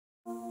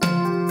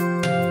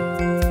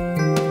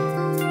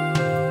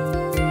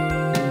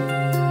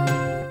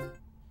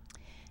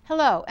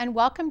Hello, and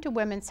welcome to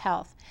Women's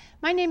Health.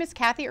 My name is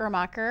Kathie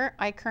Uhrmacher.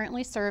 I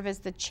currently serve as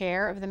the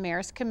chair of the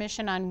Mayor's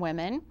Commission on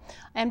Women.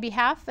 On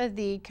behalf of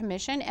the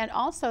Commission and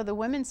also the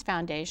Women's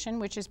Foundation,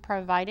 which is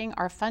providing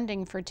our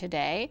funding for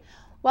today,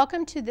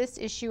 welcome to this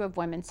issue of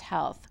Women's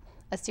Health,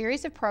 a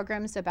series of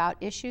programs about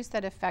issues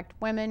that affect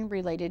women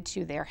related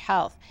to their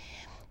health.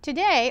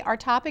 Today, our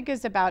topic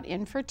is about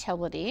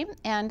infertility,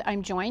 and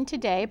I'm joined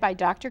today by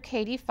Dr.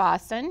 Katie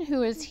Fossen,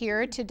 who is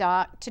here to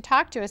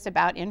talk to us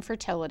about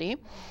infertility.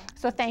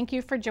 So thank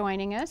you for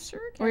joining us.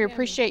 Sure, we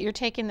appreciate your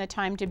taking the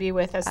time to be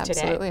with us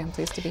today. Absolutely, I'm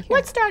pleased to be here.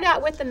 Let's start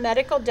out with the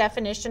medical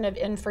definition of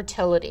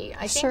infertility.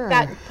 I think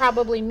that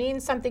probably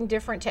means something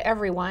different to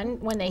everyone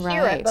when they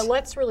hear it, but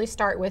let's really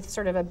start with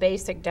sort of a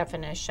basic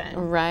definition.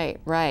 Right.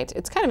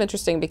 It's kind of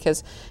interesting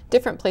because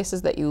different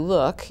places that you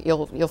look,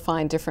 you'll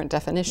find different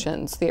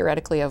definitions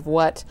theoretically of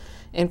what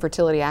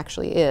infertility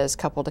actually is,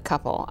 couple to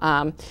couple.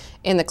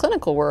 In the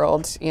clinical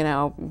world, you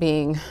know,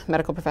 being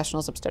medical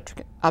professionals,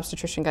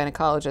 obstetrician,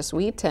 gynecologists,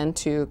 we tend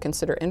to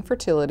consider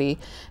infertility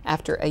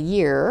after a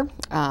year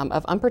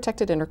of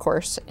unprotected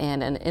intercourse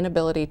and an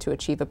inability to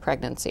achieve a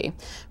pregnancy,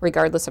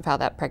 regardless of how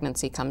that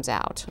pregnancy comes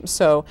out.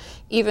 So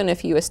even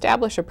if you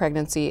establish a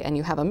pregnancy and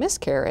you have a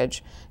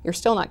miscarriage, you're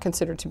still not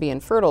considered to be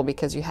infertile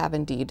because you have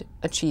indeed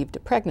achieved a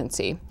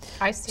pregnancy.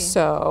 I see.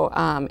 So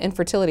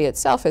infertility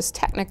itself is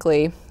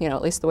technically, you know,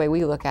 at least the way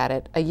we look at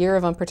it, a year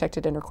of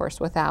unprotected intercourse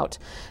without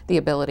the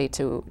ability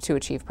to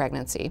achieve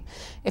pregnancy.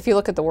 If you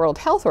look at the World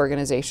Health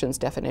Organization's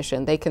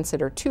definition, they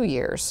consider 2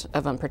 years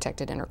of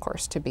unprotected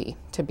intercourse to be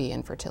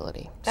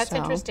infertility. That's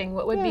interesting.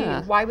 What would be,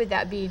 why would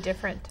that be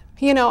different?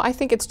 You know, I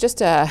think it's just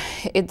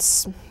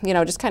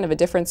just kind of a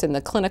difference in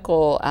the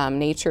clinical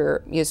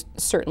nature. Is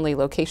certainly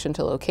location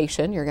to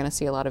location. You're going to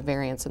see a lot of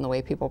variance in the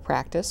way people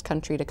practice,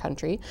 country to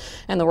country.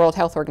 And the World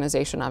Health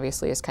Organization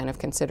obviously is kind of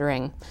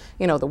considering,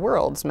 you know, the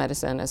world's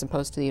medicine as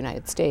opposed to the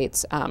United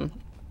States.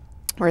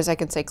 Whereas I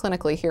can say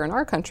clinically here in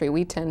our country,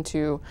 we tend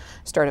to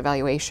start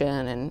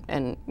evaluation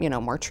and you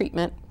know, more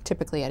treatment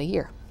typically at a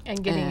year.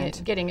 And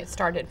getting it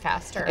started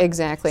faster.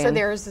 Exactly. So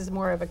theirs is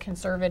more of a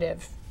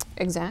conservative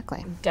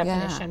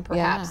definition,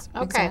 perhaps.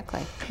 Yeah, okay.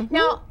 Exactly.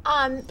 Now,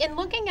 in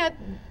looking at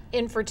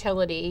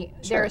infertility,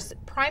 there's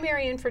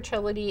primary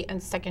infertility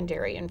and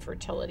secondary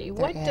infertility.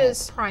 What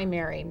does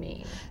primary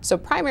mean? So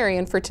primary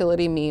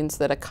infertility means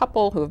that a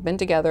couple who have been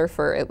together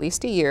for at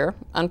least a year,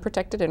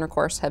 unprotected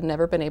intercourse, have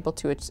never been able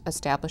to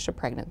establish a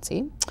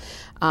pregnancy.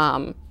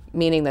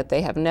 Meaning that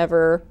they have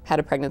never had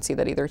a pregnancy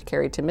that either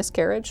carried to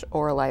miscarriage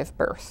or a live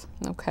birth.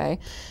 Okay.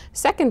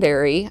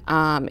 Secondary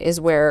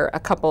is where a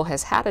couple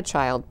has had a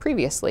child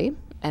previously,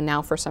 and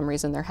now for some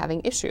reason they're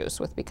having issues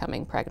with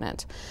becoming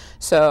pregnant.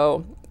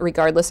 So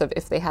regardless of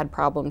if they had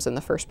problems in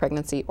the first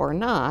pregnancy or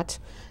not,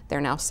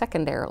 they're now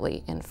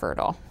secondarily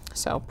infertile.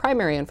 So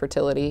primary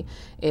infertility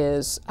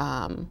is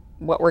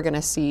what we're going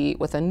to see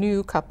with a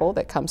new couple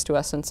that comes to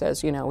us and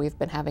says, you know, we've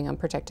been having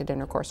unprotected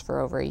intercourse for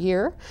over a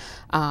year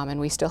and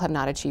we still have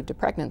not achieved a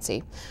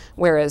pregnancy.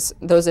 Whereas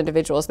those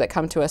individuals that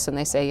come to us and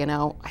they say, you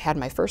know, I had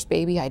my first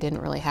baby, I didn't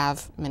really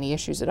have many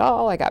issues at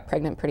all, I got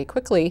pregnant pretty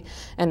quickly,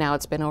 and now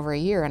it's been over a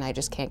year and I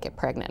just can't get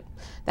pregnant.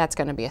 That's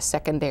going to be a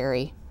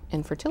secondary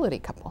infertility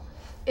couple.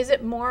 Is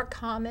it more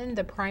common,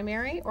 the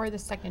primary or the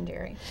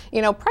secondary?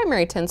 You know,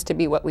 primary tends to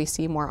be what we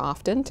see more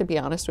often, to be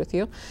honest with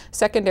you.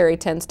 Secondary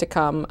tends to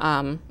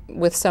come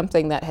with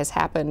something that has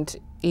happened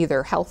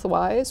either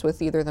health-wise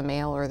with either the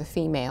male or the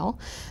female.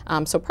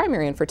 So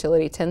primary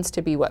infertility tends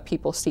to be what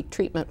people seek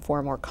treatment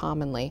for more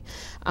commonly.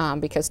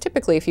 Because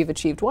typically if you've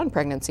achieved one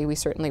pregnancy, we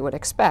certainly would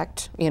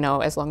expect, you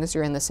know, as long as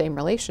you're in the same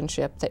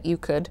relationship, that you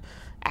could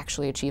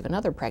actually achieve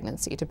another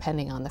pregnancy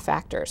depending on the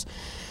factors.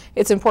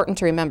 It's important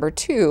to remember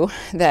too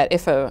that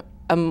if a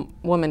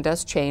woman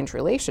does change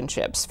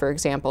relationships, for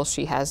example,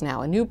 she has now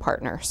a new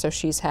partner, so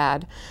she's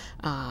had,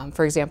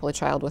 for example, a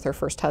child with her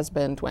first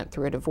husband, went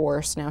through a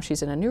divorce, now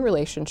she's in a new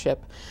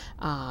relationship,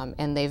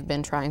 and they've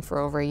been trying for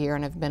over a year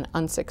and have been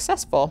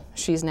unsuccessful,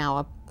 she's now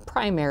a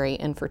primary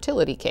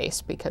infertility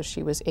case because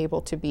she was able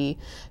to be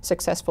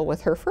successful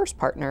with her first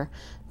partner,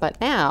 but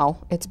now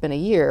it's been a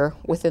year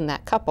within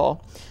that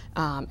couple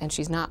and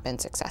she's not been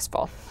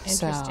successful.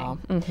 Interesting.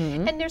 So,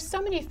 and there's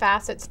so many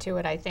facets to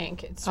it, I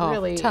think. It's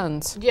really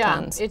tons. Yeah,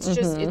 tons. it's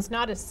just it's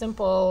not a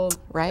simple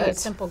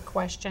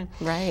question.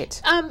 Right.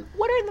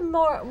 What are the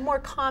more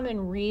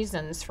common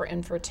reasons for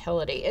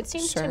infertility? It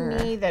seems to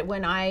me that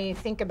when I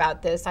think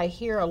about this, I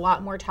hear a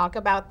lot more talk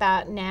about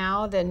that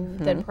now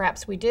than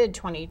perhaps we did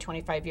 20,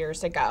 25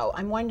 years ago.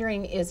 I'm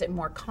wondering, is it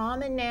more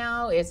common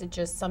now? Is it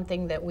just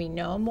something that we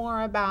know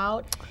more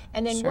about?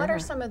 And then what are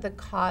some of the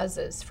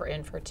causes for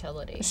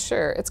infertility?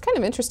 Sure. It's kind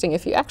of interesting.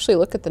 If you actually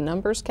look at the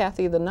numbers,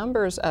 Kathie, the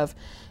numbers of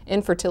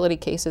infertility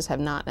cases have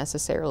not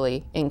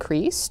necessarily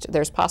increased.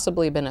 There's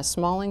possibly been a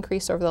small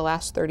increase over the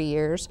last 30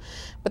 years,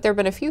 but there have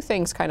been a few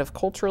things kind of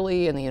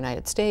culturally in the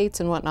United States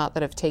and whatnot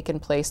that have taken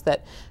place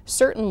that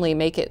certainly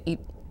make it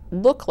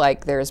look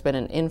like there's been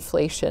an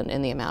inflation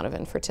in the amount of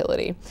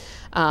infertility.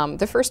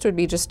 The first would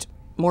be just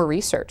more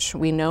research.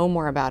 We know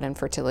more about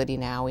infertility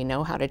now. We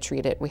know how to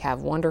treat it. We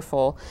have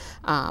wonderful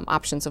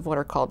options of what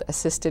are called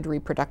assisted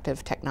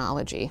reproductive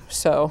technology.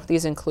 So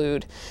these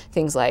include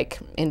things like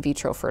in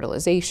vitro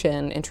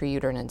fertilization,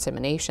 intrauterine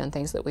insemination,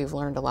 things that we've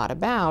learned a lot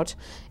about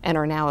and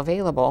are now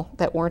available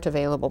that weren't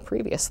available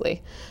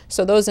previously.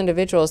 So those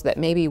individuals that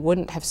maybe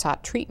wouldn't have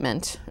sought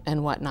treatment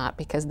and whatnot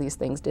because these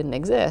things didn't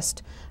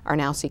exist are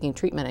now seeking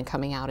treatment and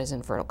coming out as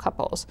infertile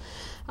couples.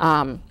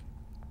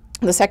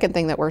 The second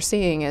thing that we're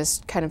seeing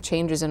is kind of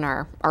changes in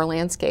our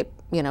landscape,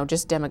 you know,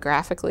 just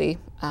demographically,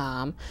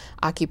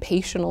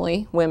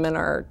 occupationally. Women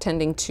are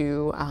tending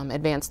to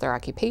advance their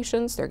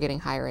occupations. They're getting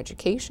higher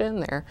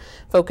education. They're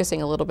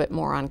focusing a little bit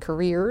more on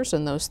careers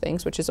and those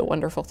things, which is a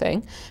wonderful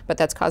thing. But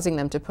that's causing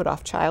them to put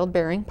off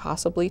childbearing,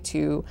 possibly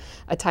to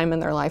a time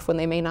in their life when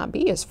they may not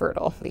be as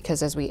fertile.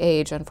 Because as we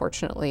age,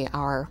 unfortunately,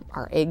 our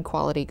egg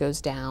quality goes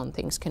down.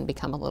 Things can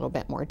become a little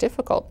bit more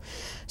difficult.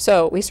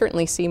 So we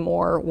certainly see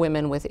more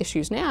women with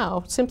issues now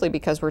simply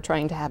because we're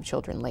trying to have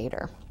children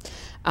later.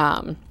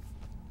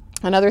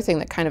 Another thing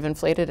that kind of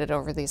inflated it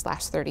over these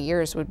last 30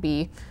 years would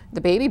be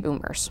the baby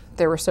boomers.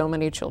 There were so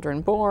many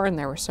children born,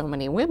 there were so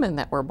many women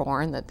that were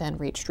born that then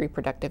reached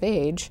reproductive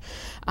age,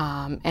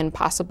 and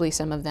possibly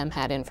some of them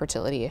had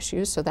infertility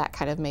issues, so that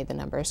kind of made the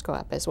numbers go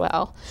up as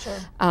well.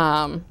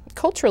 Sure.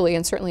 Culturally,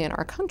 and certainly in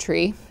our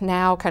country,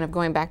 now kind of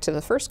going back to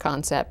the first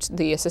concept,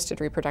 the assisted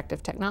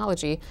reproductive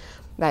technology,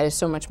 that is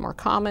so much more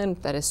common,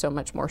 that is so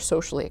much more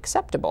socially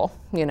acceptable.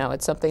 You know,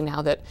 it's something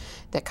now that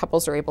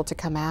couples are able to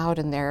come out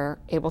and they're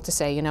able to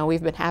say, you know,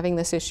 we've been having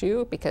this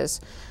issue because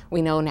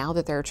we know now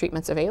that there are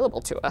treatments available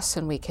to us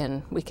and we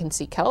can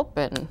seek help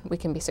and we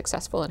can be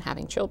successful in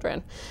having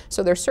children.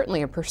 So there's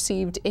certainly a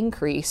perceived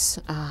increase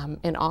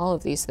in all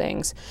of these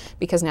things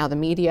because now the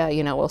media,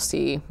 you know, we'll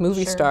see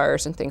movie Sure.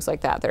 stars and things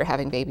like that that are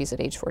having babies at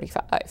age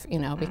 45, you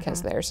know,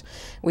 because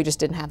we just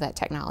didn't have that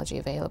technology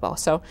available.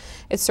 So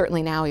it's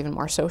certainly now even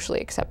more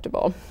socially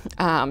acceptable.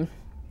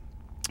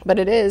 But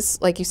it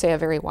is, like you say, a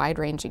very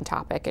wide-ranging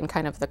topic, and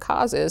kind of the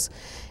causes.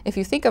 If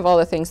you think of all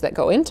the things that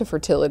go into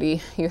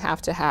fertility, you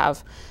have to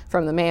have,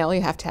 from the male,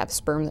 you have to have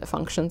sperm that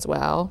functions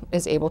well,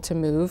 is able to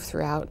move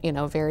throughout, you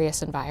know,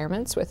 various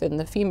environments within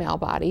the female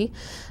body.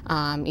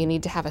 You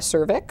need to have a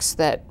cervix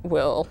that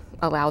will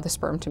allow the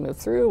sperm to move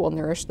through, will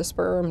nourish the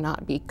sperm,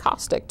 not be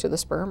caustic to the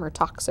sperm or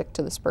toxic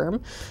to the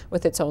sperm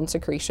with its own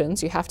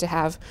secretions. You have to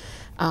have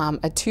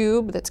a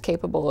tube that's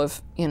capable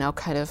of, you know,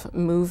 kind of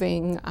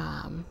moving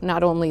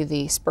not only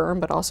the sperm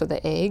but also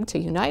the egg to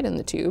unite in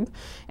the tube.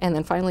 And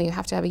then finally you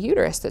have to have a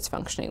uterus that's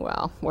functioning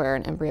well, where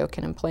an embryo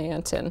can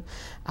implant and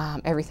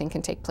everything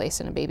can take place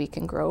and a baby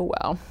can grow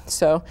well.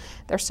 So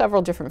there's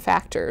several different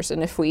factors,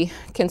 and if we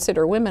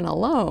consider women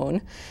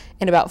alone,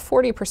 in about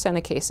 40%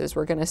 of cases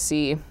we're going to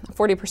see,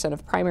 40%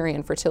 of primary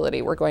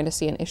infertility, we're going to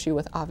see an issue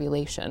with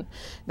ovulation,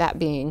 that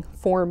being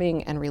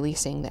forming and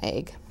releasing the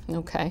egg.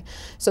 Okay,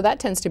 so that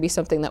tends to be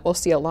something that we'll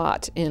see a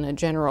lot in a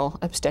general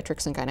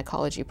obstetrics and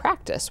gynecology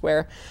practice,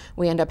 where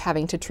we end up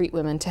having to treat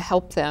women to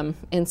help them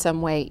in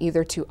some way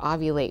either to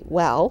ovulate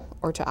well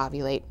or to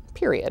ovulate,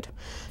 period.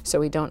 So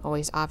we don't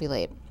always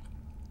ovulate.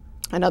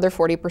 Another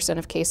 40%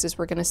 of cases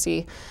we're going to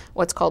see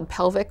what's called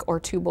pelvic or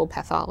tubal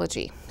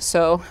pathology.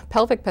 So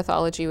pelvic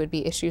pathology would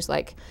be issues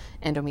like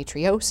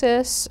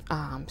endometriosis,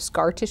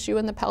 scar tissue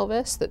in the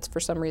pelvis that's for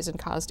some reason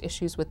caused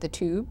issues with the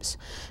tubes,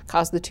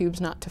 caused the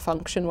tubes not to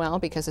function well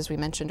because, as we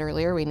mentioned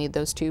earlier, we need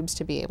those tubes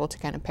to be able to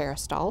kind of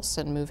peristalse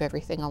and move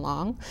everything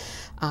along.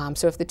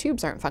 So if the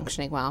tubes aren't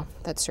functioning well,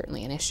 that's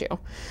certainly an issue.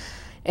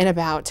 In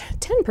about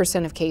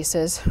 10% of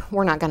cases,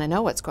 we're not going to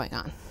know what's going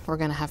on. We're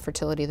going to have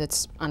fertility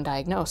that's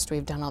undiagnosed.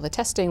 We've done all the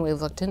testing,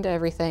 we've looked into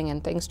everything,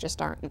 and things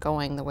just aren't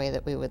going the way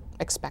that we would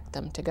expect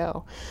them to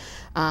go.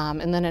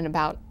 And then in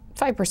about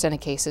 5% of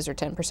cases or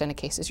 10% of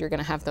cases, you're going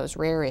to have those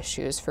rare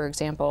issues, for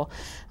example,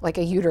 like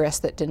a uterus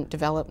that didn't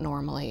develop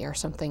normally or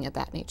something of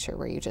that nature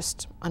where you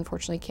just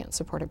unfortunately can't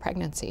support a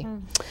pregnancy.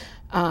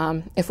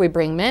 If we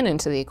bring men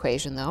into the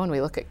equation, though, and we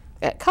look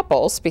at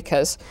couples,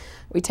 because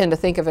we tend to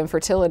think of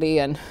infertility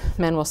and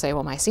men will say,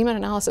 well, my semen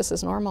analysis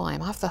is normal,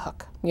 I'm off the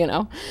hook, you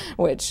know,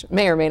 which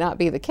may or may not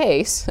be the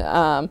case.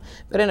 But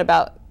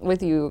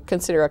if you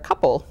consider a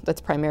couple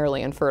that's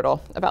primarily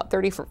infertile, about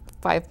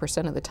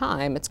 35% of the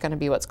time it's going to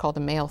be what's called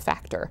a male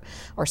factor,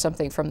 or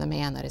something from the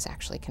man that is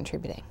actually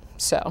contributing.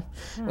 So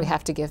we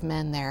have to give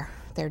men their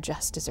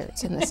just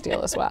desserts in this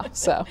deal as well.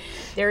 So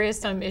there is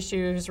some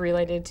issues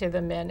related to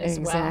the men as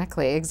well.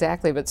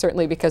 Exactly. But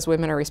certainly because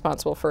women are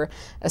responsible for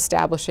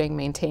establishing,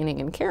 maintaining,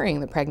 and carrying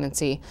the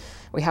pregnancy,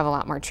 we have a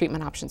lot more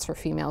treatment options for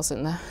females,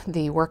 and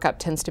the workup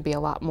tends to be a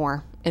lot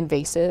more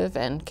invasive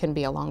and can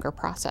be a longer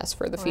process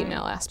for the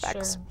female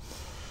aspects. Sure.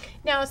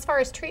 Now, as far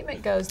as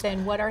treatment goes,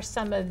 then what are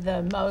some of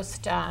the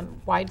most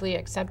widely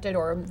accepted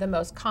or the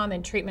most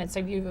common treatments? So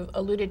you've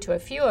alluded to a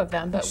few of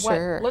them, but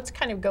Sure. let's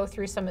kind of go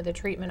through some of the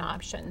treatment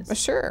options.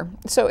 Sure.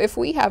 So if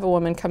we have a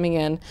woman coming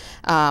in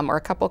or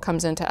a couple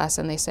comes into us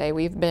and they say,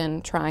 we've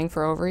been trying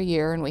for over a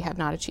year and we have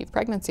not achieved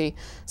pregnancy,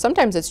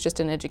 sometimes it's just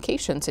an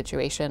education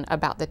situation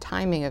about the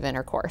timing of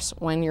intercourse,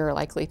 when you're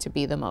likely to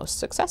be the most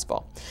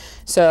successful.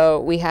 So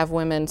we have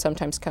women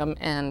sometimes come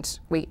and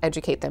we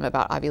educate them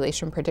about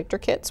ovulation predictor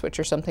kits, which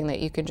are something that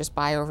you can just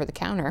buy over the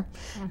counter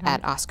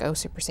at Osco,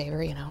 Super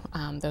Saver, you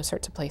know, those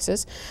sorts of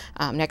places.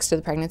 Next to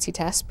the pregnancy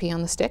test, pee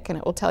on the stick, and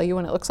it will tell you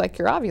when it looks like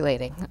you're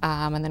ovulating.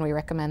 And then we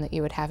recommend that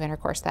you would have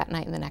intercourse that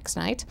night and the next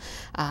night.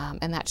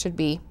 And that should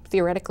be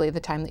theoretically the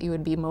time that you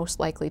would be most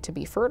likely to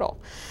be fertile.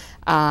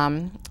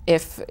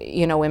 If,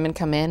 you know, women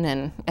come in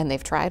and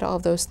they've tried all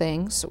of those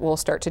things, we'll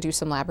start to do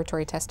some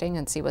laboratory testing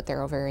and see what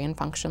their ovarian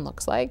function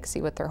looks like,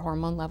 see what their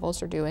hormone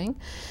levels are doing.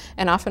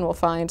 And often we'll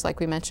find, like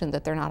we mentioned,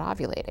 that they're not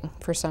ovulating.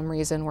 For some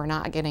reason, we're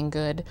not getting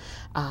good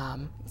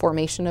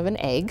formation of an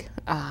egg.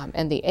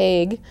 And the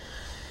egg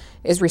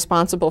is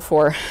responsible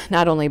for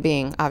not only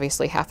being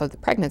obviously half of the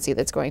pregnancy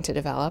that's going to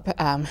develop,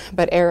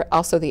 but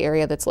also the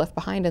area that's left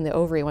behind in the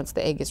ovary once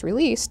the egg is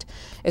released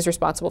is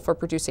responsible for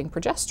producing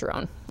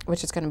progesterone,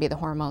 which is going to be the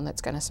hormone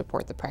that's going to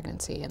support the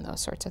pregnancy and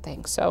those sorts of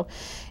things. So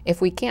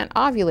if we can't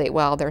ovulate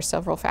well, there are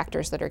several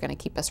factors that are going to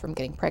keep us from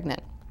getting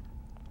pregnant.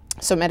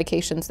 So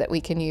medications that we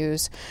can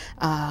use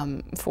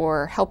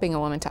for helping a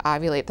woman to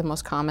ovulate, the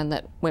most common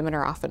that women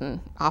are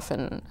often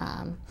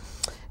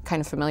kind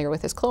of familiar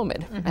with is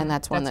Clomid, and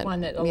that's one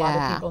that a lot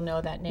of people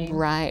know that name.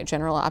 Right,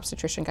 general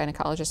obstetrician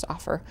gynecologists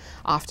offer.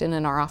 Often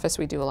in our office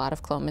we do a lot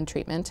of Clomid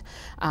treatment,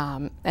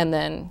 and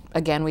then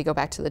again we go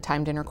back to the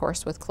timed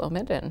intercourse with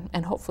Clomid,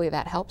 and hopefully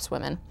that helps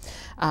women.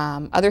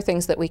 Other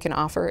things that we can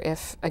offer,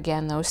 if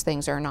again those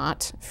things are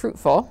not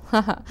fruitful,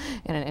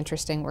 in an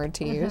interesting word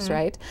to use,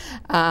 right?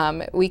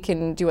 We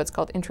can do what's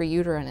called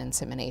intrauterine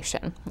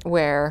insemination,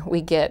 where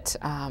we get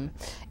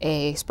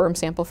a sperm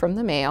sample from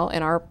the male.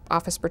 In our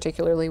office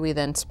particularly, we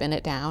then spin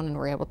it down and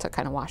we're able to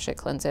kind of wash it,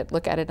 cleanse it,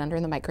 look at it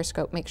under the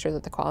microscope, make sure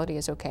that the quality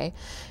is okay,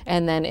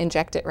 and then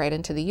inject it right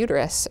into the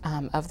uterus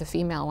of the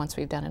female once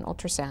we've done an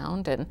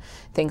ultrasound and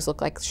things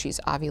look like she's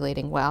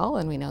ovulating well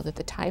and we know that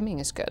the timing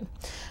is good.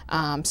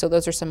 So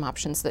those are some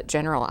options that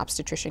general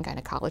obstetrician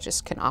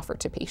gynecologists can offer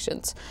to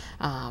patients.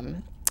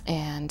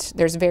 And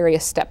there's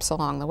various steps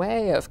along the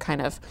way of kind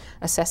of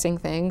assessing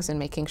things and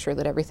making sure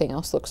that everything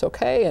else looks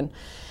okay. And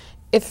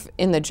if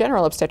in the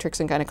general obstetrics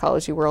and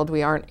gynecology world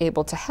we aren't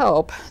able to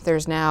help,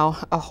 there's now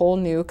a whole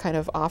new kind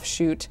of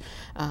offshoot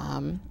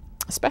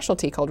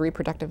specialty called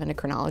reproductive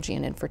endocrinology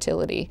and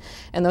infertility.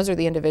 And those are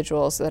the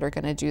individuals that are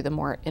going to do the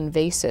more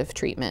invasive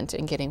treatment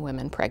in getting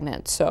women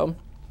pregnant. So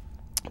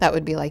that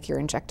would be like your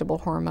injectable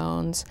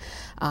hormones,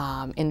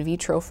 in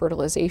vitro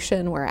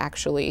fertilization, where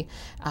actually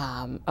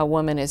a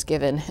woman is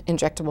given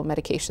injectable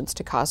medications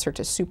to cause her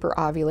to super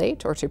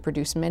ovulate or to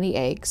produce many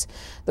eggs.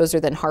 Those are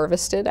then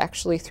harvested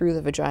actually through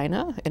the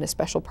vagina in a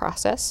special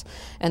process,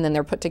 and then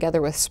they're put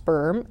together with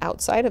sperm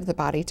outside of the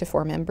body to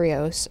form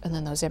embryos, and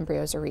then those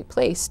embryos are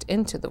replaced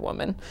into the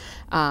woman.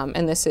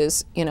 And this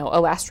is, you know, a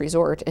last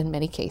resort in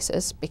many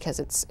cases because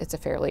it's a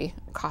fairly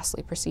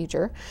costly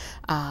procedure.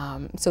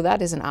 So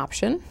that is an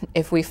option.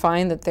 If we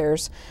find that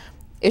there's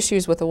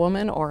issues with a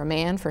woman or a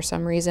man for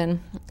some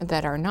reason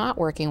that are not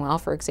working well,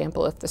 for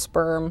example, if the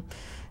sperm,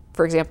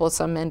 for example,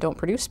 some men don't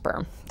produce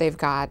sperm. They've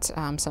got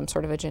some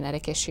sort of a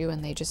genetic issue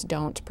and they just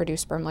don't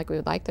produce sperm like we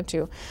would like them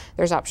to.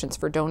 There's options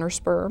for donor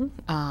sperm.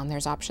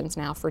 There's options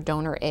now for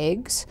donor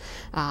eggs.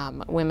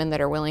 Women that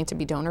are willing to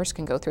be donors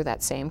can go through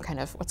that same kind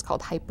of what's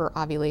called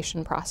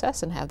hyperovulation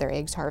process and have their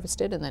eggs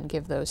harvested and then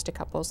give those to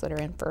couples that are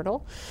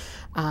infertile.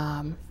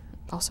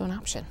 Also an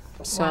option.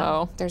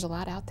 So there's a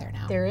lot out there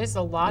now. There is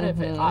a lot of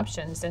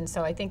options, and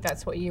so I think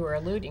that's what you were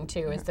alluding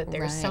to, is that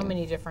there's so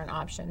many different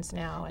options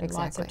now and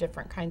lots of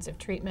different kinds of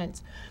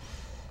treatments.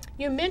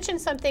 You mentioned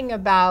something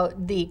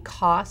about the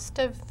cost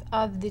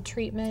of the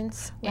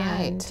treatments,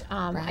 and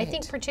I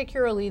think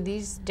particularly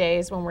these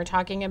days when we're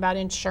talking about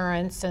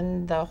insurance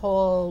and the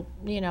whole,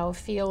 you know,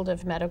 field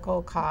of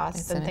medical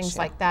costs and things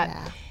like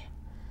that.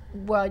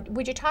 Well,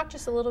 would you talk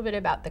just a little bit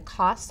about the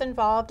costs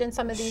involved in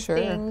some of these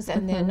things,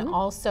 and then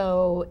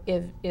also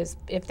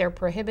if they're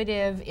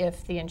prohibitive,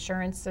 if the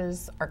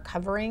insurances are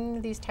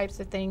covering these types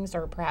of things,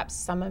 or perhaps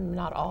some of them,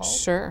 not all?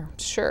 Sure.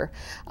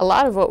 A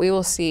lot of what we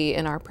will see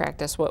in our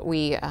practice, what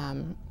we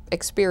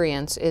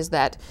experience, is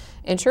that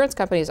insurance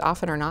companies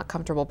often are not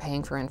comfortable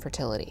paying for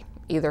infertility,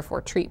 either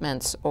for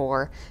treatments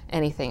or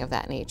anything of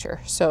that nature.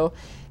 So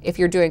if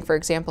you're doing, for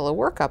example, a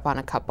workup on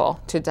a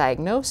couple to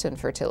diagnose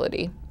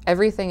infertility,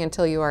 everything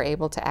until you are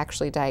able to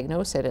actually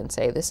diagnose it and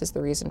say this is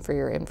the reason for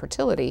your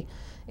infertility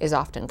is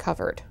often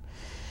covered.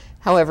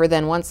 However,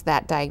 then once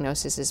that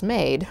diagnosis is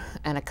made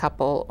and a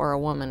couple or a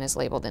woman is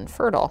labeled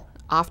infertile,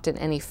 often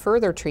any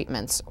further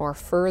treatments or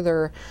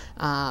further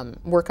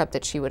workup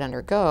that she would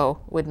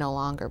undergo would no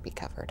longer be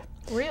covered.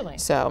 Really?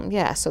 So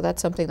yeah, so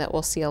that's something that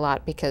we'll see a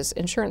lot, because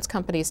insurance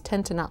companies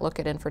tend to not look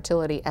at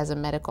infertility as a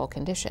medical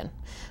condition,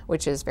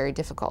 which is very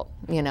difficult,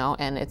 you know,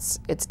 and it's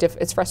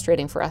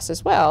frustrating for us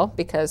as well,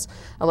 because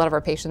a lot of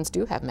our patients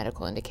do have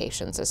medical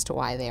indications as to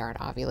why they aren't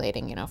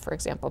ovulating, you know, for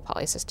example,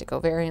 polycystic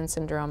ovarian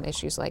syndrome,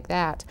 issues like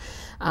that.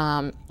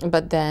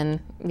 But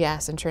then,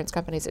 yes, insurance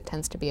companies, it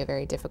tends to be a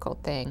very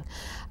difficult thing.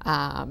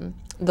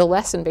 The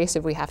less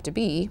invasive we have to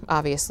be,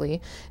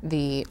 obviously,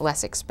 the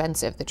less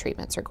expensive the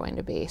treatments are going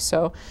to be.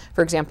 So,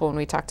 for example, when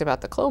we talked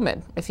about the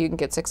Clomid, if you can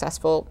get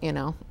successful, you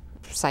know,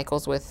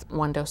 cycles with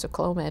one dose of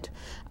Clomid,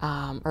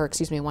 or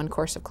excuse me, one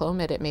course of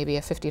Clomid, it may be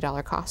a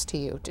 $50 cost to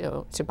you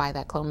to buy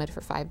that Clomid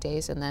for 5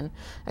 days and then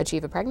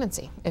achieve a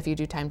pregnancy if you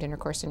do timed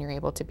intercourse and you're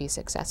able to be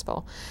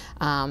successful.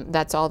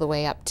 That's all the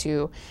way up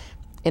to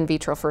in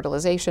vitro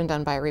fertilization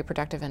done by a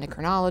reproductive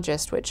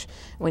endocrinologist, which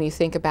when you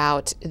think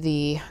about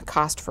the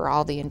cost for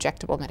all the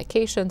injectable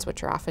medications,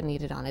 which are often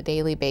needed on a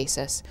daily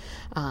basis,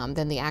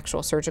 then the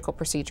actual surgical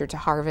procedure to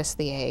harvest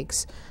the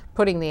eggs,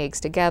 putting the eggs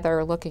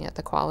together, looking at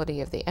the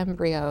quality of the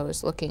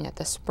embryos, looking at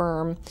the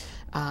sperm,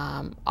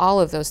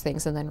 all of those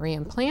things, and then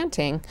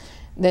reimplanting,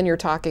 then you're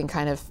talking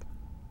kind of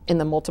in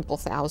the multiple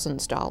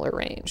thousands dollar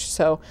range.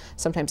 So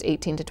sometimes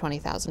 $18,000 to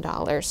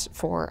 $20,000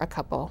 for a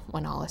couple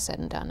when all is said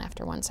and done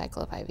after one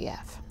cycle of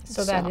IVF.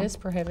 So that is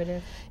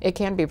prohibitive. It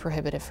can be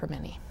prohibitive for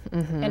many.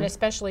 Mm-hmm. And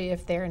especially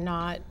if they're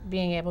not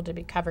being able to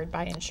be covered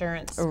by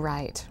insurance.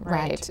 Right.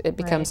 It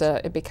becomes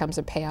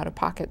a pay out of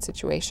pocket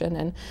situation.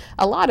 And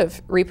a lot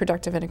of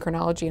reproductive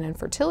endocrinology and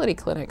infertility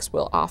clinics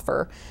will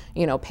offer,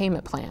 you know,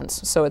 payment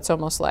plans. So it's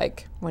almost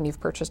like when you've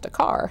purchased a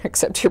car,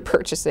 except you're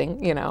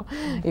purchasing, you know,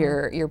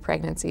 your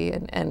pregnancy,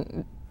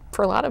 and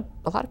for a lot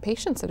of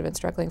patients that have been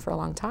struggling for a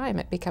long time,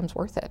 it becomes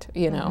worth it,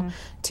 you know,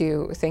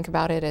 to think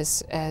about it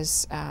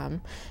as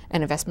an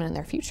investment in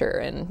their future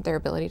and their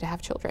ability to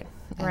have children.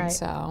 And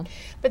so,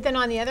 but then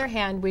on the other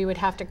hand, we would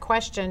have to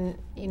question,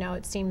 you know,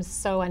 it seems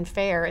so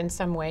unfair in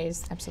some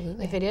ways.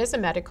 Absolutely. If it is a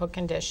medical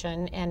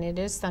condition and it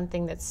is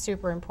something that's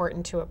super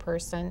important to a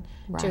person,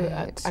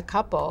 to a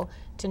couple,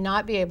 to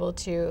not be able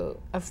to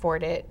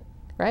afford it.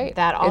 Right.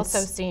 That also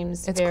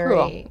seems very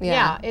cruel.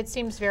 Yeah. it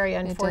seems very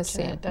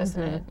unfortunate,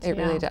 doesn't it? It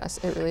really does.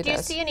 It really does. Do you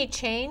see any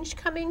change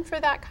coming for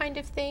that kind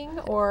of thing,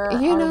 or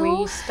you are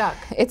we stuck?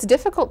 It's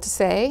difficult to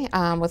say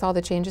with all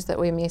the changes that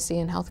we may see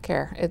in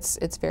healthcare.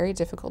 It's very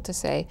difficult to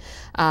say.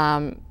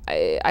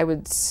 I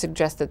would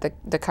suggest that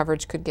the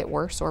coverage could get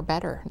worse or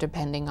better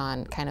depending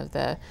on kind of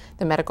the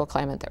medical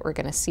climate that we're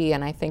going to see.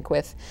 And I think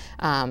with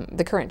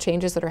the current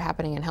changes that are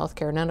happening in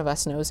healthcare, none of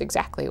us knows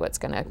exactly what's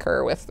going to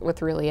occur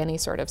with really any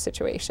sort of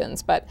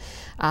situations. But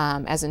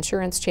as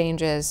insurance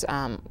changes,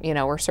 you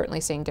know, we're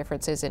certainly seeing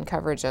differences in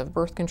coverage of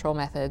birth control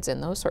methods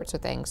and those sorts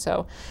of things.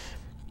 So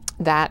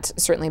that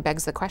certainly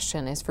begs the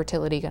question, is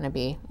fertility going to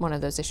be one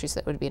of those issues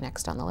that would be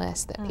next on the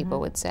list, that people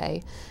would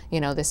say,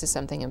 you know, this is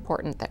something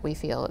important that we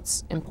feel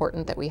it's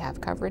important that we have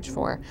coverage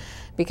for?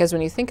 Because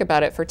when you think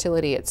about it,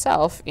 fertility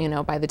itself, you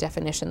know, by the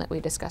definition that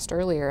we discussed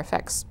earlier,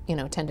 affects, you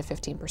know, 10 to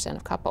 15%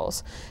 of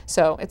couples.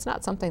 So it's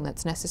not something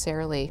that's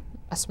necessarily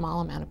a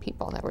small amount of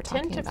people that we're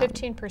talking about.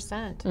 10 to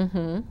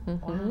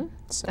 15%. Wow.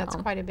 So that's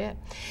quite a bit.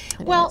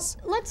 It Well, is.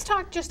 let's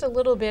talk just a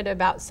little bit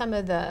about some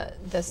of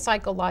the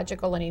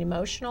psychological and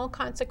emotional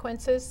consequences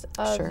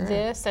of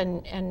this,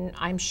 and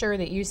I'm sure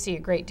that you see a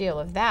great deal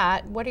of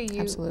that. What are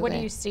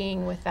you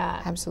seeing with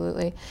that?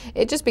 Absolutely.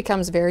 It just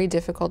becomes very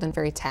difficult and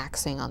very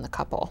taxing on the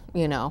couple,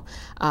 you know.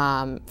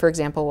 For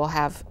example, we'll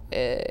have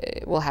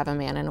a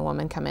man and a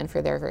woman come in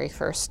for their very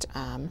first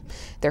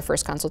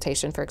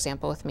consultation, for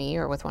example, with me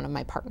or with one of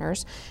my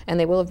partners, and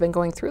they will have been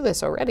going through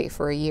this already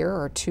for a year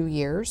or 2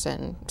 years,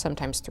 and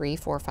sometimes 3,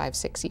 4, 5,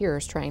 6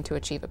 years trying to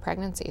achieve a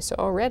pregnancy. So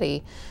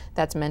already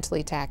that's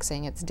mentally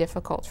taxing. It's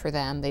difficult for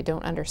them. They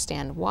don't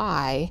understand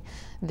why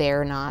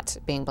they're not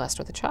being blessed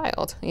with a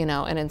child, you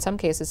know, and in some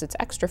cases it's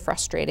extra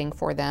frustrating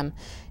for them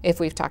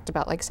if we've talked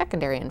about like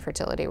secondary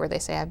infertility, where they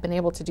say, I've been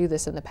able to do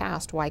this in the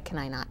past, why can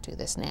I not do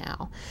this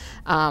now?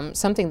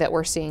 Something that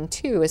we're seeing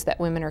too is that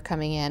women are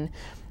coming in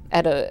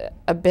at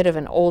a bit of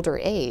an older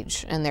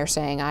age, and they're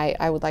saying,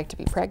 I would like to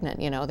be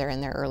pregnant. You know, they're in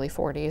their early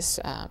 40s,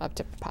 up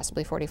to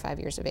possibly 45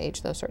 years of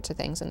age, those sorts of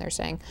things, and they're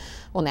saying,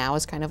 well, now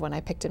is kind of when I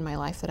picked in my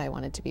life that I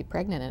wanted to be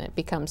pregnant, and it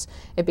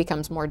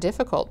becomes more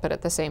difficult, but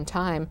at the same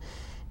time,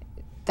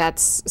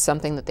 that's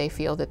something that they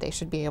feel that they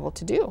should be able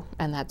to do,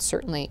 and that's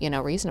certainly, you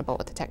know, reasonable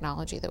with the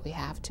technology that we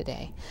have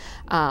today.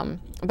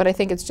 But I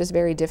think it's just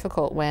very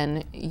difficult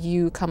when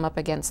you come up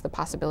against the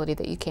possibility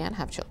that you can't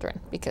have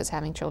children, because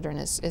having children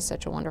is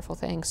such a wonderful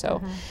thing.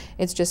 So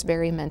it's just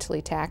very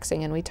mentally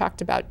taxing. And we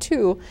talked about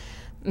too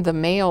the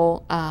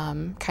male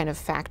kind of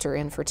factor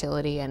in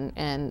fertility,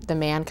 and the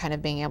man kind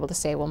of being able to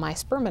say, well, my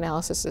sperm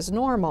analysis is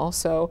normal,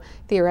 so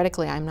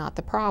theoretically I'm not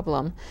the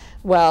problem.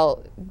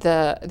 Well,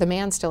 the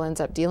man still ends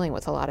up dealing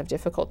with a lot of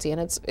difficulty,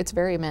 and it's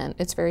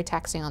very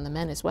taxing on the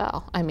men as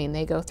well. I mean,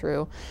 they go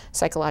through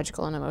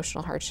psychological and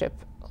emotional hardship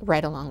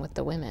right along with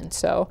the women.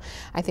 So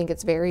I think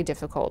it's very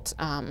difficult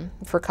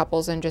for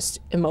couples, and just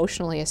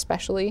emotionally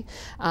especially.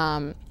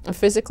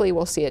 Physically,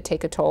 we'll see it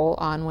take a toll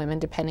on women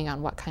depending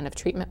on what kind of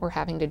treatment we're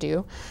having to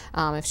do.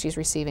 If she's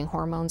receiving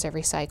hormones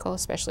every cycle,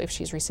 especially if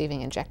she's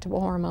receiving injectable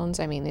hormones,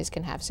 I mean, these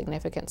can have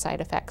significant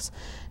side effects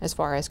as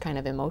far as kind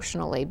of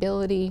emotional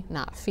lability,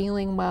 not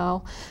feeling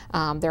well.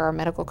 There are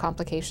medical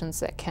complications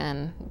that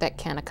can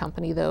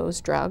accompany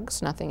those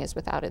drugs. Nothing is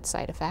without its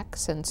side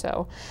effects. And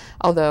so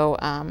although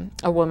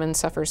a woman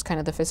suffers kind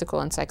of the physical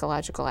and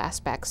psychological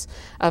aspects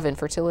of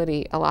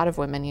infertility, a lot of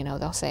women, you know,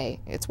 they'll say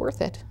it's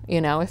worth it,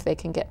 you know, if they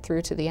can get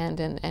through to the end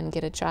and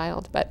get a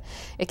child. But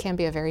it can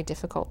be a very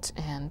difficult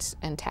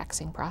and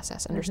taxing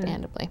process,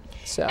 understandably.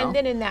 So, and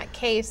then in that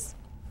case,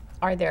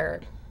 are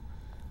there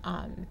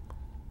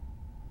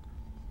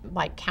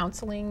like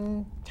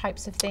counseling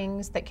types of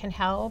things that can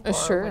help? Or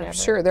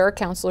Sure. There are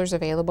counselors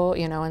available,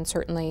 you know, and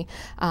certainly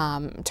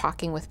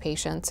talking with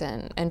patients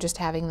and just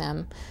having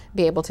them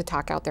be able to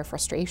talk out their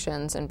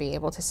frustrations and be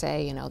able to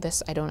say, you know,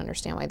 this, I don't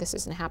understand why this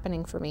isn't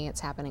happening for me.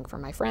 It's happening for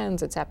my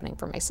friends. It's happening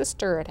for my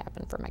sister. It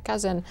happened for my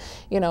cousin,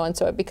 you know, and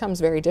so it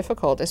becomes very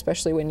difficult,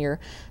 especially when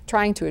you're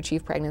trying to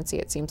achieve pregnancy.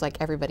 It seems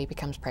like everybody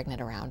becomes pregnant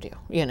around you,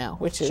 you know,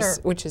 which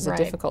is a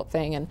difficult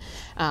thing.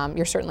 And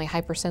you're certainly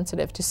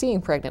hypersensitive to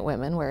seeing pregnant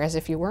women, whereas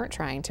if you weren't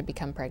trying to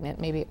become pregnant,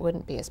 maybe it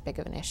wouldn't be as big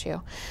of an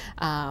issue.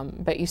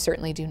 But you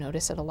certainly do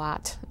notice it a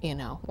lot, you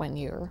know, when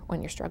you're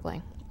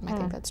struggling. I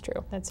think that's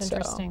true. That's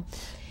interesting. So,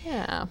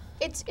 yeah.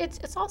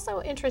 It's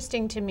also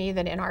interesting to me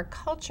that in our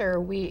culture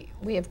we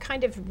have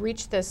kind of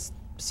reached this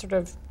sort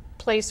of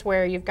place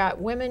where you've got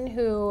women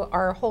who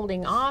are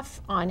holding off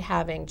on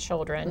having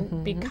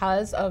children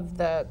because of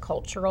the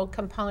cultural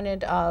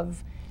component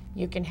of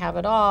you can have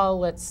it all,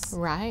 let's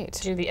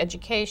do the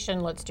education,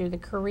 let's do the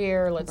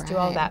career, let's do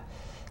all that.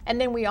 And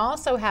then we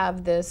also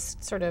have this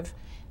sort of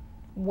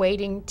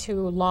waiting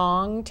too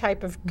long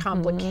type of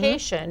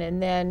complication, and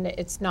then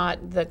it's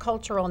not, the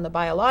cultural and the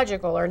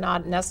biological are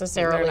not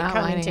necessarily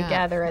coming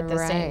together at the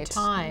same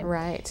time.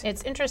 Right.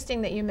 It's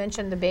interesting that you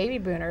mentioned the baby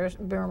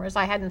boomers.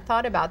 I hadn't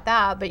thought about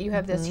that, but you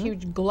have this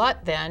huge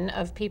glut then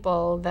of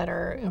people that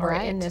are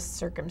in this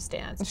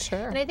circumstance.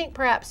 Sure. And I think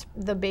perhaps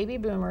the baby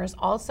boomers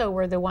also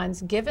were the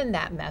ones given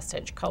that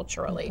message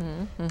culturally.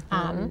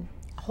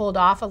 Hold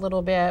off a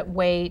little bit,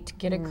 wait,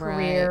 get a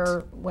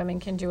career, women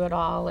can do it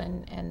all,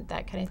 and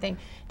that kind of thing.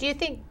 Do you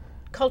think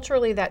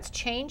culturally that's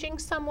changing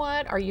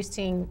somewhat? Are you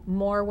seeing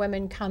more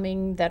women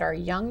coming that are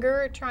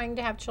younger trying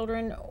to have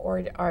children,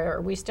 or are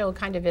we still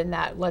kind of in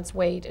that let's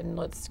wait and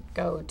let's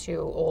go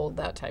to old,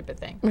 that type of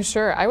thing?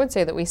 Sure. I would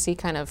say that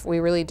we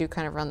really do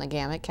kind of run the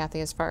gamut,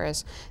 Kathie, as far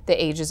as the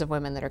ages of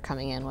women that are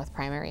coming in with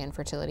primary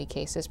infertility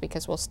cases,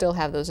 because we'll still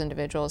have those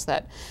individuals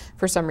that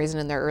for some reason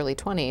in their early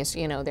 20s,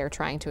 you know, they're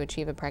trying to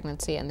achieve a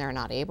pregnancy and they're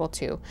not able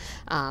to,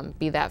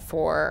 be that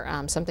for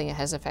something that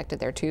has affected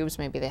their tubes.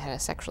 Maybe they had a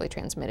sexually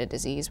transmitted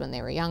disease when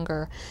they were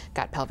younger,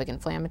 got pelvic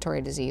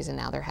inflammatory disease, and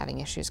now they're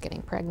having issues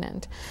getting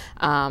pregnant.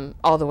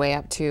 All the way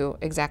up to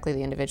exactly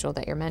the individual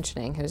that you're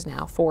mentioning, who's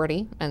now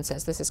 40 and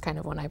says, this is kind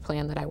of when I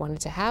planned that I wanted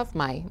to have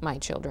my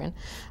children,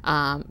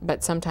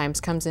 but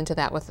sometimes comes into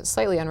that with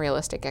slightly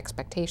unrealistic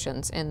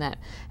expectations in that,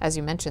 as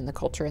you mentioned, the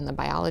culture and the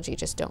biology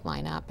just don't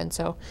line up. And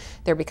so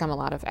there become a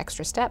lot of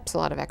extra steps, a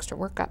lot of extra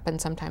workup, and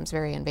sometimes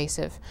very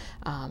invasive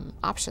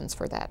options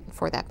for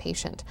that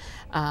patient.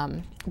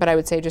 But I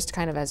would say just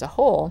kind of as a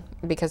whole,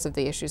 because of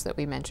the issues that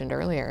we mentioned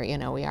earlier, you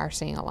know, we are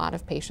seeing a lot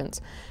of patients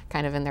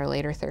kind of in their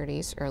later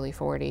 30s, early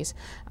 40s,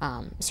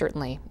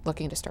 certainly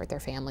looking to start their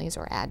families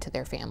or add to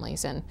their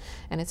families, and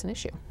it's an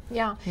issue.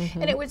 Yeah,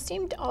 and it would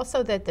seem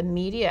also that the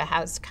media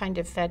has kind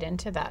of fed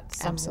into that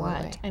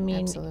somewhat. Absolutely. I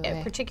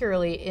mean,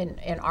 particularly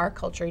in our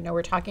culture, you know,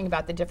 we're talking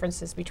about the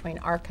differences between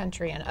our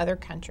country and other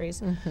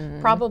countries.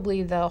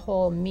 Probably the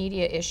whole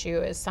media issue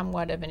is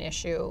somewhat of an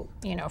issue,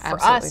 you know, for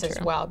us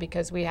as well,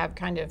 because we have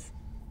kind of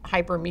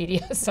hyper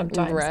media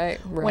sometimes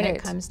when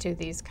it comes to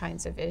these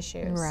kinds of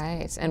issues.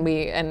 Right.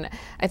 And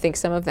I think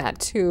some of that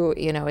too,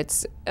 you know,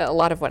 it's a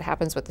lot of what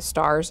happens with the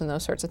stars and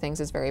those sorts of things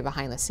is very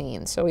behind the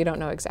scenes. So we don't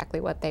know exactly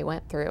what they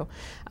went through.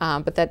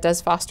 But that does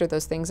foster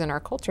those things in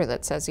our culture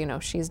that says, you know,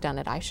 she's done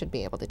it, I should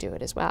be able to do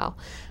it as well.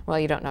 Well,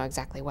 you don't know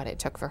exactly what it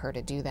took for her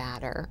to do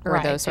that, or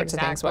those sorts of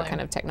things. What kind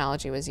of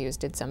technology was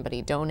used? Did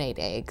somebody donate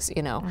eggs?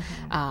 You know,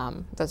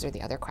 those are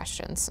the other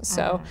questions.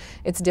 So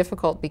it's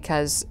difficult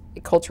because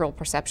cultural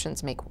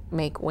perceptions make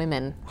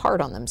women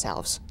hard on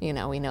themselves. You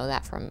know, we know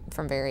that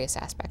from various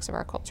aspects of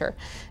our culture.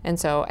 And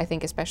so I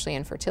think especially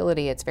in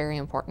fertility, it's very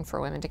important for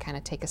women to kind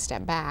of take a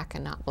step back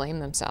and not blame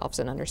themselves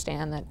and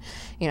understand that,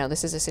 you know,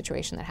 this is a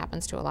situation that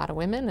happens to a lot of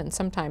women, and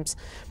sometimes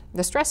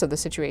the stress of the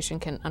situation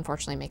can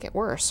unfortunately make it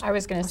worse. I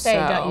was going to say,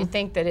 don't you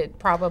think that it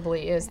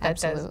probably is that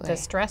the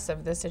stress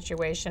of the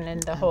situation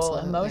and the whole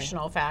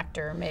emotional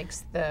factor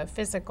makes the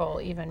physical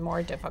even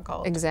more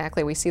difficult?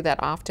 Exactly. We see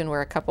that often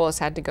where a couple has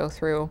had to go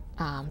through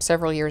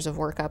several years of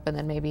workup and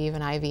then maybe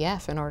even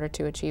IVF in order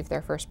to achieve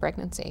their first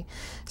pregnancy.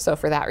 So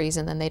for that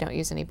reason, then they don't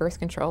use any birth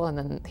control, and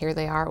then here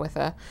they are with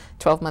a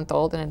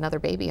 12-month-old and another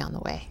baby on the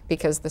way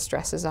because the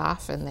stress is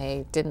off and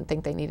they didn't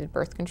think they needed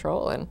birth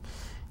control and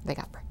they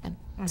got pregnant.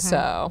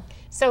 So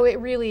it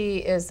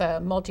really is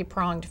a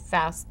multi-pronged,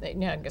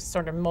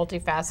 sort of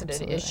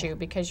multifaceted issue,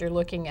 because you're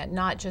looking at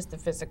not just the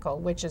physical,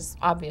 which is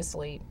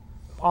obviously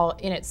all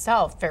in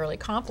itself fairly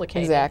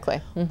complicated.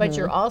 Exactly. But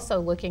you're also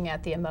looking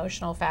at the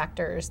emotional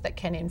factors that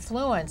can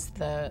influence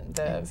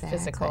the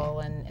physical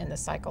and the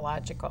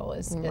psychological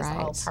is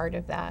all part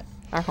of that.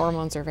 Our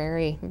hormones are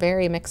very,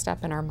 very mixed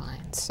up in our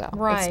minds, so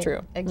it's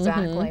true.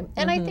 Exactly.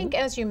 And I think,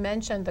 as you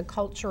mentioned, the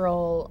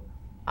cultural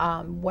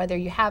whether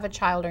you have a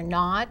child or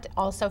not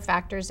also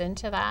factors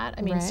into that.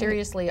 I mean,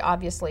 seriously,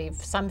 obviously,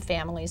 some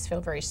families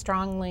feel very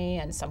strongly,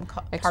 and some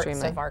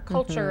parts of our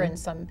culture and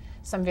some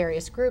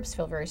various groups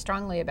feel very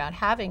strongly about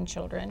having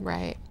children.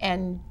 Right.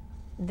 And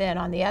then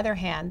on the other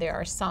hand, there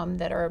are some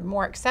that are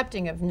more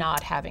accepting of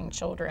not having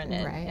children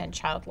and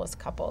childless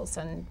couples,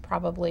 and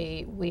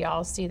probably we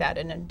all see that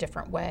in a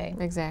different way.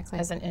 Exactly.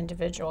 As an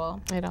individual.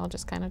 It all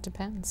just kind of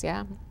depends,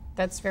 yeah.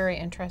 That's very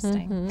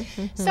interesting.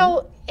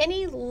 So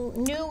any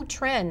new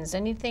trends,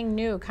 anything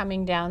new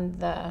coming down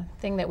the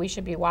thing that we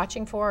should be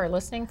watching for or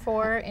listening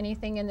for,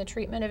 anything in the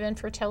treatment of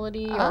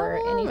infertility or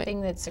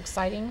anything that's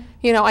exciting?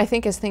 You know, I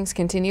think as things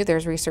continue,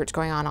 there's research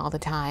going on all the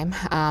time.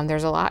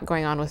 There's a lot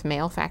going on with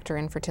male factor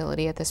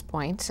infertility at this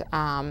point.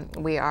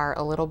 We are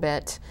a little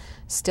bit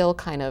still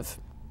kind of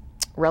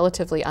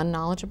relatively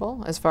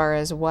unknowledgeable as far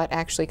as what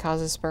actually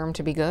causes sperm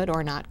to be good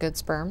or not good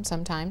sperm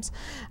sometimes.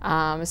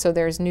 So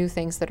there's new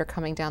things that are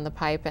coming down the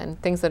pipe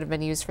and things that have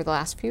been used for the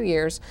last few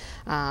years.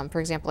 For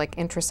example, like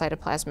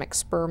intracytoplasmic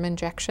sperm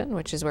injection,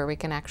 which is where we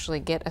can actually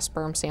get a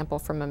sperm sample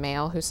from a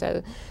male who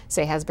say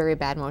has very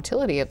bad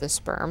motility of the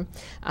sperm,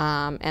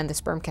 and the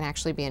sperm can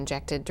actually be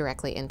injected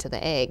directly into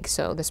the egg.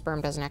 So the sperm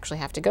doesn't actually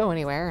have to go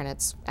anywhere, and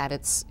it's at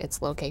its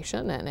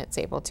location, and it's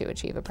able to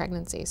achieve a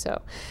pregnancy.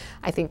 So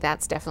I think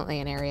that's definitely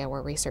an area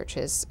where research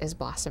is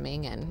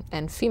blossoming,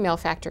 and female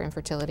factor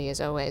infertility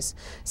is always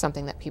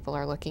something that people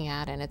are looking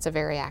at, and it's a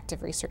very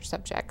active research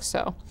subject.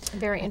 So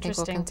very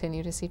interesting. I think we'll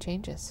continue to see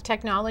changes.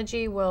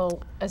 Technology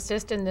will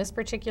assist in this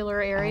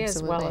particular area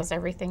as well as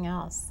everything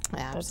else.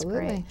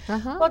 Absolutely.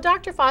 That's great. Well,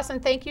 Dr.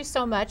 Fossen, thank you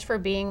so much for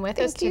being with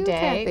us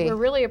today. We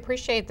really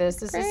appreciate this.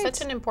 This is such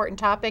an important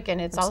topic,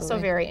 and it's also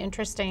very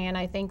interesting, and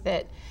I think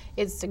that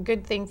it's a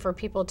good thing for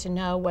people to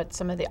know what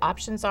some of the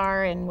options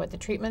are and what the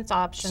treatment's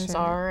options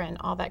are and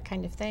all that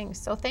kind of thing.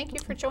 So thank you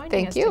for joining us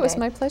Thank you. today. It was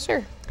my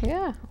pleasure.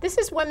 Yeah. This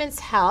is Women's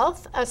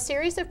Health, a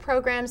series of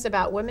programs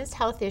about women's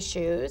health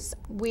issues.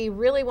 We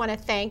really want to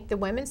thank the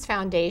Women's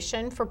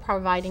Foundation for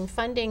providing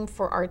funding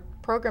for our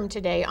program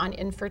today on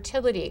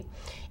infertility.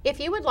 If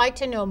you would like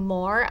to know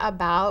more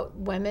about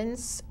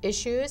women's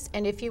issues,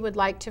 and if you would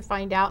like to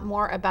find out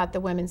more about the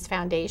Women's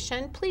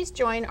Foundation, please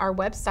join our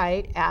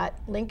website at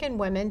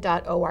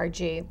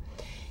lincolnwomen.org.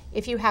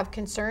 If you have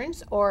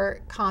concerns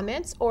or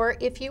comments, or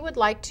if you would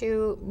like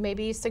to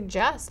maybe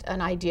suggest an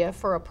idea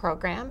for a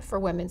program for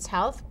women's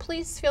health,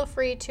 please feel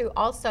free to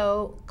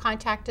also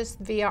contact us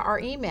via our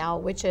email,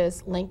 which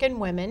is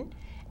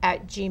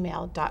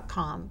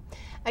lincolnwomen@gmail.com.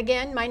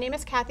 Again, my name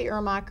is Kathie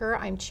Uhrmacher.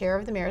 I'm chair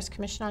of the Mayor's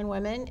Commission on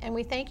Women, and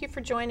we thank you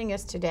for joining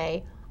us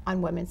today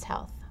on Women's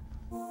Health.